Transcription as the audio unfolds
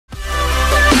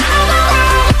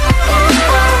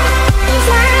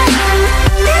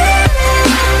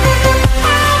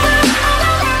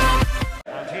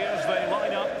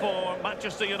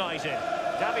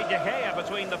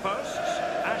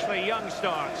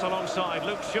starts alongside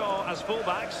Luke Shaw as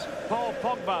fullbacks. Paul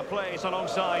Pogba plays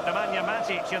alongside Nemanja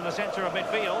Matic in the centre of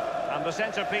midfield. And the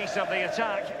centrepiece of the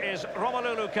attack is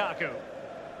Romelu Lukaku.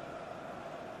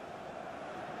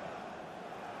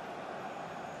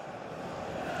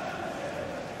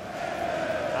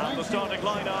 And the starting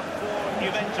lineup for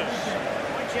Juventus.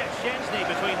 Wojciech Szczęsny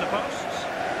between the posts.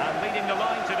 And leading the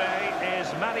line today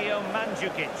is Mario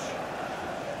Mandzukic.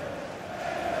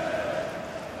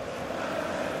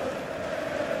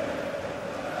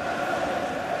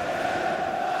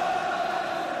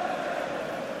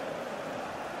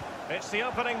 It's the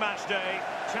opening match day.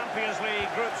 Champions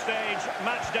League group stage,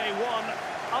 match day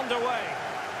 1 underway.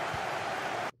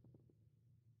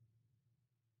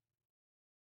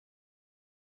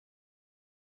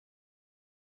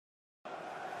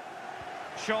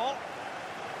 Shaw.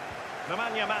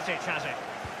 Nemanja Matic has it.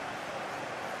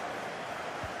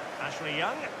 Ashley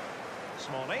Young.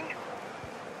 Smalling.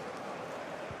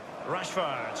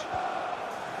 Rashford.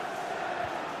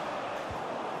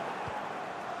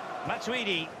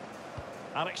 Matuidi.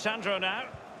 Alexandro now.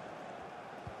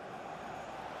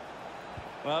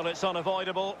 Well, it's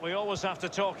unavoidable. We always have to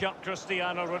talk up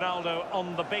Cristiano Ronaldo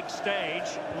on the big stage.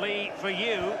 Lee, for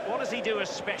you, what does he do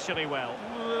especially well?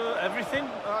 Everything.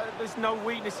 There's no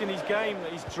weakness in his game.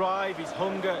 His drive, his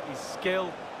hunger, his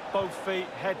skill. Both feet,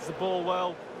 heads the ball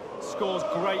well. Scores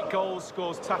great goals,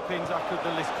 scores tap-ins.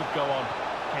 The list could go on.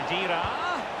 Khedira.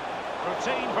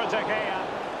 Routine for De Gea.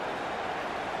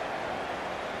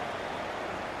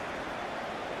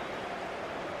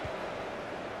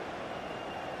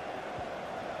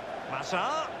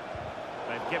 Massa.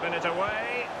 They've given it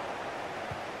away.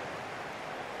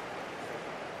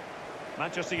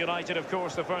 Manchester United, of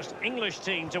course, the first English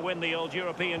team to win the old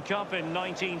European Cup in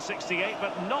 1968,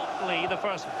 but not, Lee, the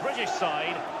first British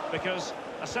side, because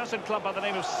a certain club by the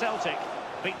name of Celtic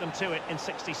beat them to it in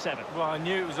 67. Well, I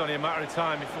knew it was only a matter of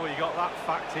time before you got that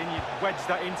fact in. You'd wedge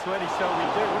that into any show we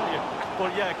do, wouldn't you?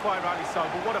 Well, yeah, quite rightly so.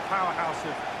 But what a powerhouse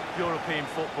of European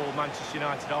football Manchester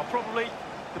United are. Probably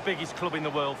the biggest club in the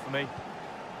world for me.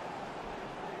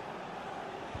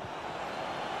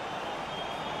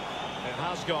 It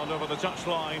has gone over the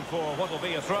touchline for what will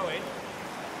be a throw-in.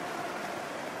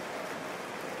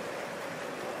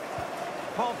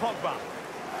 Paul Pogba.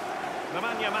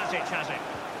 Nemanja Matic has it.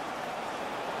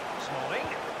 Smalling.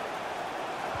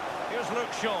 Here's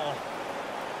Luke Shaw.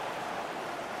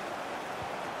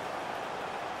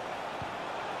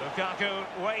 Lukaku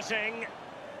waiting.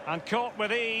 And caught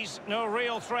with ease. No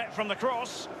real threat from the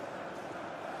cross.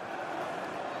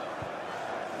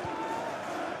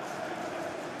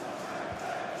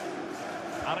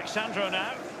 Alexandro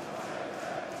now.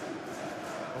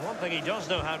 One thing he does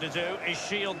know how to do is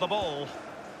shield the ball.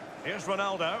 Here's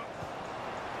Ronaldo.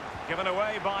 Given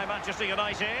away by Manchester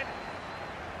United.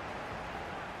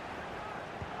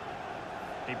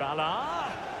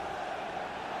 Dybala.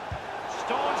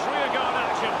 Staunch rearguard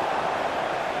action.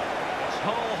 It's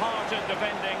wholehearted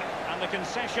defending, and the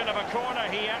concession of a corner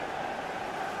here.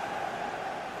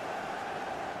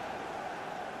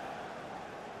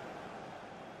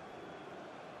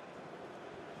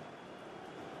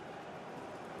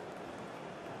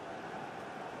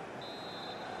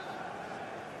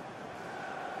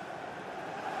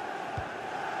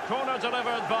 Corner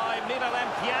delivered by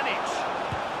Miralem Pjanic.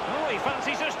 Oh, he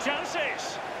fancies his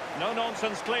chances.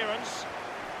 No-nonsense clearance.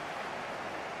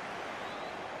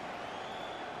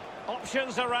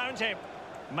 Options around him.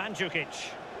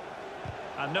 Mandzukic.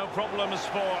 And no problems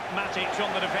for Matic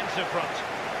on the defensive front.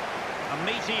 A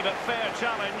meaty but fair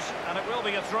challenge, and it will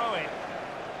be a throw-in.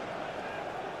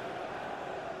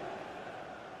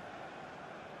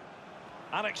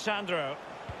 Alexandro.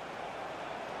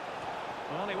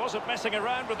 Well, he wasn't messing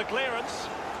around with the clearance.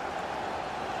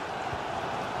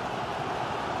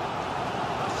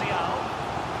 Martial.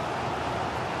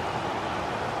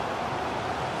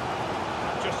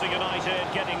 Manchester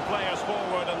United getting players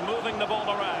forward and moving the ball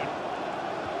around.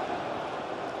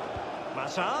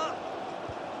 Massa.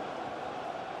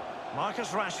 Marcus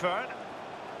Rashford.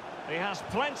 He has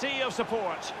plenty of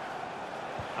support.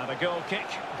 And a goal kick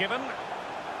given.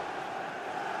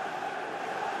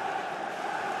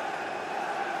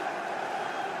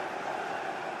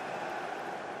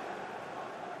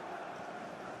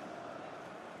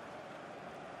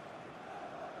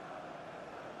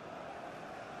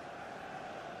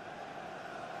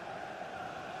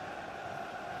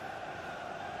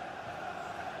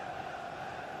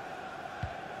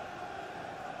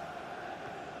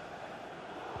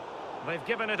 They've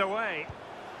given it away.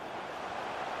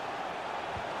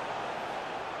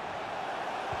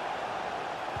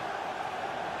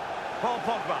 Paul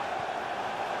Pogba.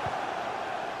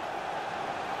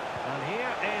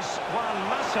 Here is Juan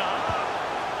Mata.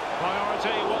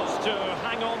 Priority was to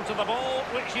hang on to the ball,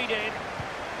 which he did.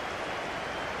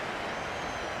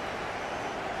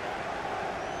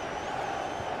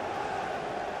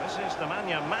 This is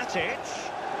Nemanja Matic.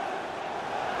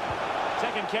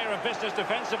 Taking care of business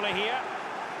defensively here.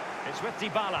 It's with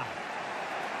Dybala.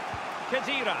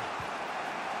 Khedira.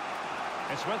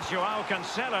 It's with Joao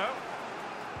Cancelo.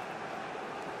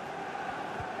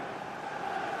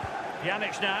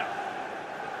 Pjanic now.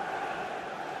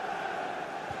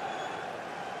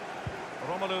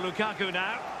 Romelu Lukaku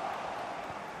now.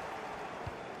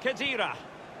 Khedira.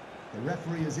 The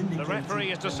referee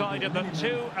has decided that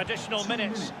 2 additional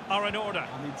minutes are in order.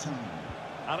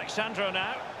 Alexandro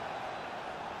now.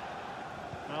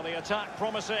 Well, the attack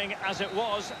promising as it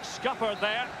was, scuppered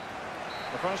there.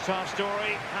 The first half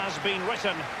story has been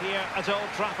written here at Old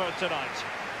Trafford tonight.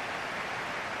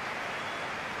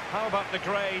 How about the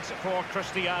grades for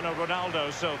Cristiano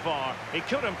Ronaldo so far? He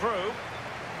could improve.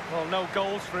 Well, no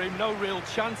goals for him, no real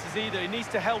chances either. He needs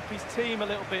to help his team a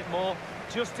little bit more,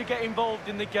 just to get involved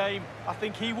in the game. I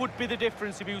think he would be the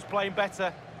difference if he was playing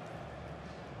better.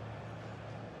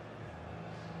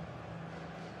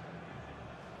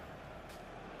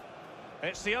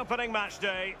 It's the opening match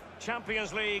day.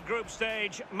 Champions League group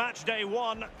stage, match day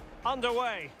 1,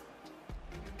 underway.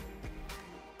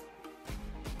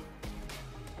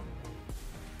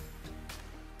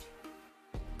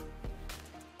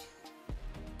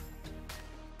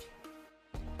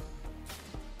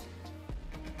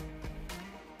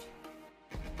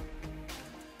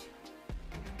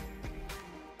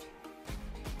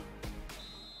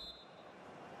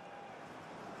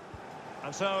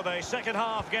 And so the second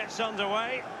half gets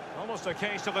underway. Almost a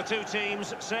case of the two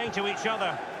teams saying to each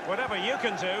other, whatever you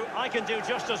can do, I can do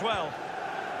just as well.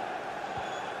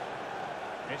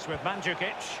 It's with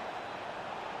Mandzukic.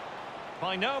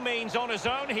 By no means on his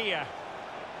own here.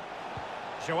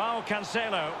 Joao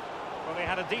Cancelo. Well, he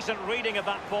had a decent reading of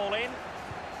that ball in.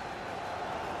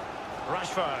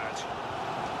 Rashford.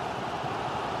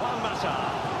 Juan Mata.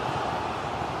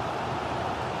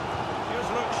 Here's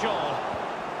Luke Shaw.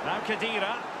 Now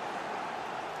Khedira.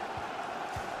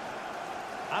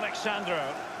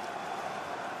 Alexandro.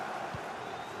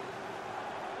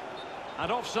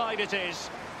 And offside it is.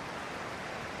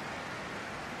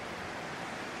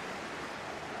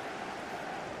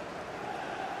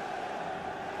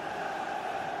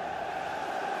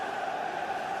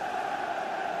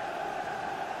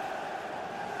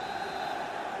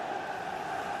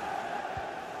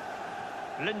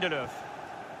 Lindelöf.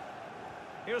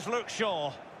 Here's Luke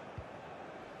Shaw.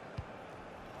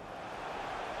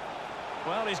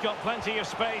 Well, he's got plenty of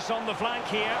space on the flank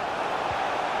here.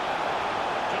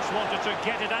 Just wanted to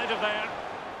get it out of there.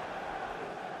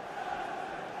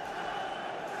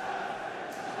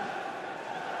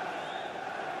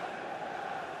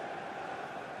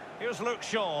 Here's Luke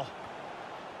Shaw.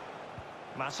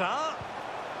 Mata.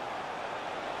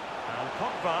 And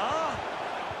Pogba.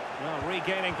 Well,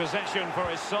 regaining possession for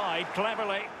his side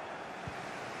cleverly.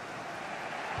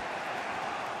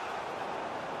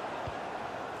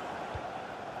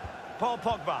 Paul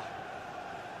Pogba.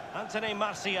 Anthony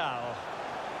Martial.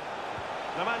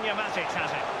 Nemanja Matic has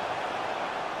it.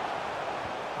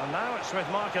 And now it's with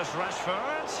Marcus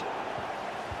Rashford.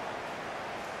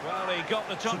 Well, he got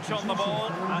the touch on the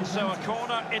ball, and so a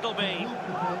corner it'll be.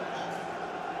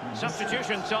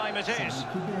 Substitution time it is.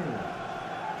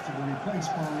 To be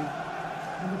replaced by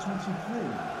number 23,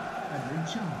 Edwin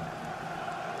Chan.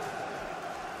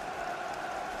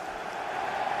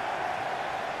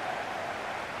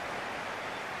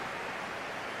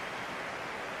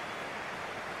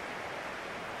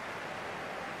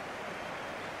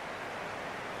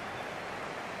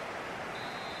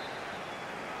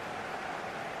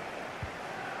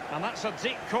 And that's a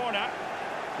deep corner.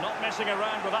 Not messing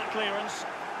around with that clearance.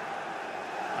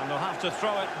 And they'll have to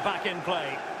throw it back in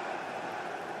play.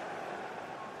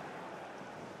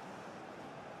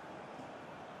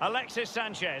 Alexis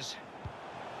Sanchez.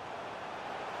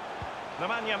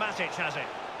 Nemanja Matic has it.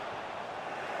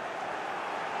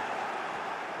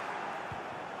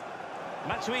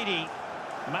 Matuidi.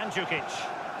 Mandzukic.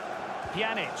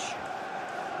 Pjanic.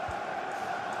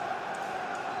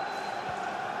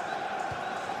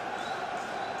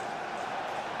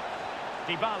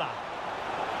 Dybala.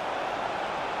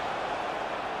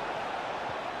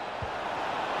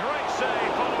 Great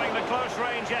save following the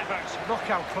close-range effort. Look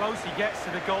how close he gets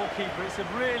to the goalkeeper. It's a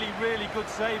really, really good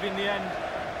save in the end.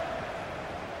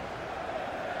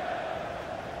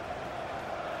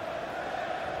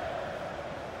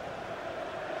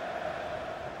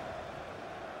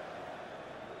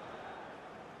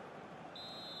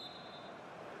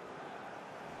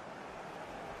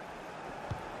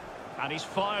 And he's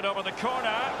fired over the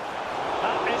corner.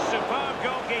 That is superb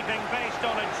goalkeeping based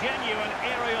on a genuine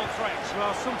aerial threat.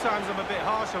 Well, sometimes I'm a bit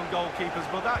harsh on goalkeepers,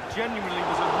 but that genuinely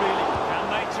was a really... Can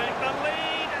they take the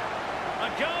lead? A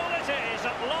goal it is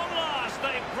at long last.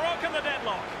 They've broken the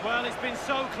deadlock. Well, it's been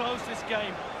so close, this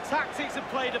game. Tactics have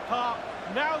played a part.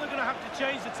 Now they're going to have to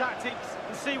change the tactics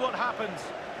and see what happens.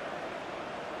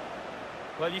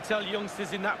 Well, you tell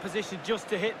youngsters in that position just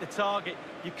to hit the target.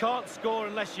 You can't score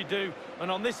unless you do. And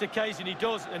on this occasion, he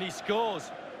does, and he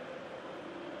scores.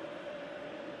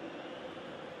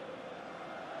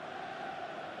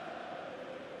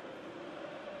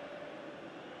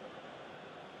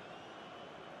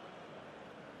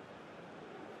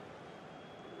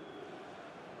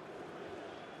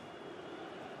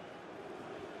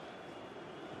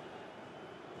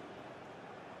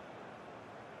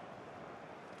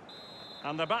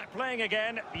 And they're back playing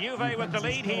again. Juve with the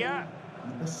lead here.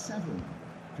 Number 7,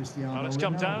 Cristiano Well, it's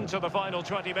come Ronaldo. down to the final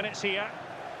 20 minutes here.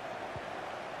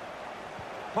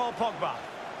 Paul Pogba.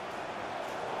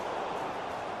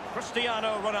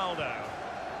 Cristiano Ronaldo.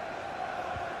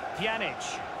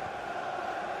 Pjanic.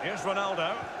 Here's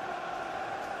Ronaldo.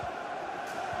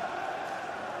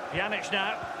 Pjanic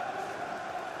now.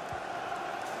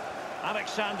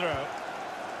 Alexandro.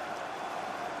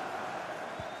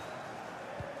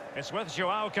 It's with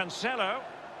João Cancelo.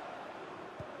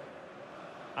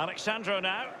 Alexandro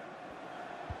now.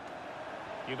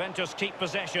 Juventus keep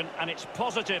possession, and it's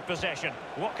positive possession.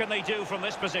 What can they do from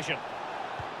this position?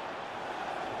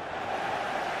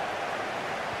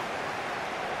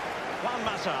 Juan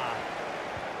Mata.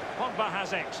 Pogba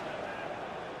has it.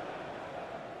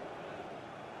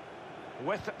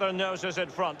 With their noses in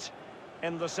front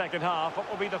in the second half. What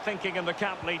will be the thinking in the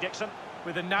camp, Lee Dixon?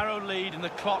 With a narrow lead and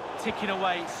the clock ticking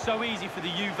away, it's so easy for the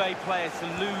Juve players to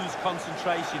lose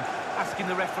concentration. Asking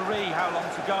the referee how long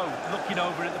to go, looking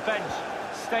over at the bench.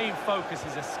 Staying focused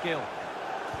is a skill.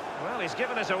 Well, he's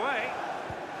given us away.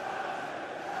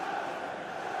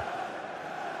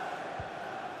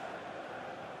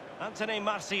 Anthony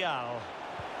Martial.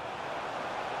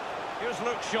 Here's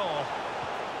Luke Shaw.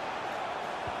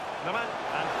 The man,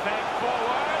 and fed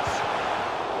forwards.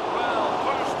 Well,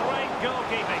 first-rate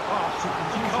goalkeeping.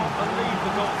 You can't believe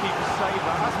the goalkeeper saved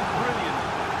that. That's brilliant.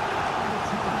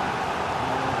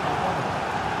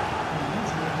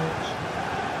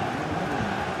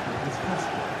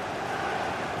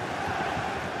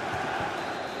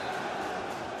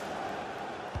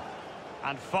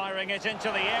 And firing it into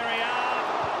the area.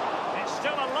 It's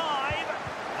still alive.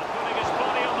 And putting his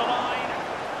body on the line.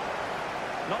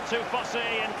 Not too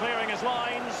fussy in clearing his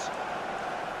lines.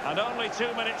 And only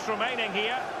 2 minutes remaining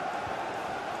here.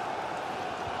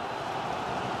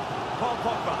 Paul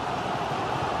Pogba.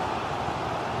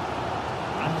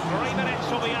 And 3 minutes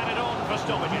will be added on for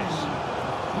stoppages.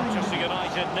 Manchester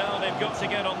United know they've got to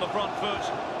get on the front foot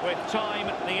with time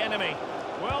the enemy.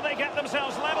 Will they get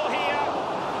themselves level here?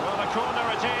 Well, a corner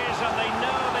it is, and they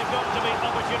know they've got to be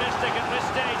opportunistic at this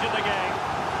stage of the game.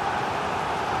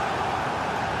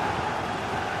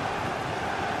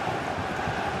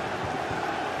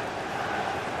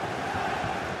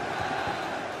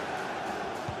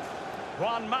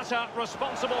 Juan Mata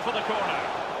responsible for the corner.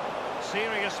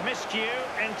 Serious miscue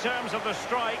in terms of the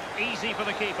strike, easy for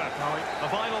the keeper. The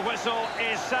final whistle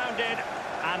is sounded,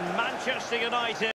 and Manchester United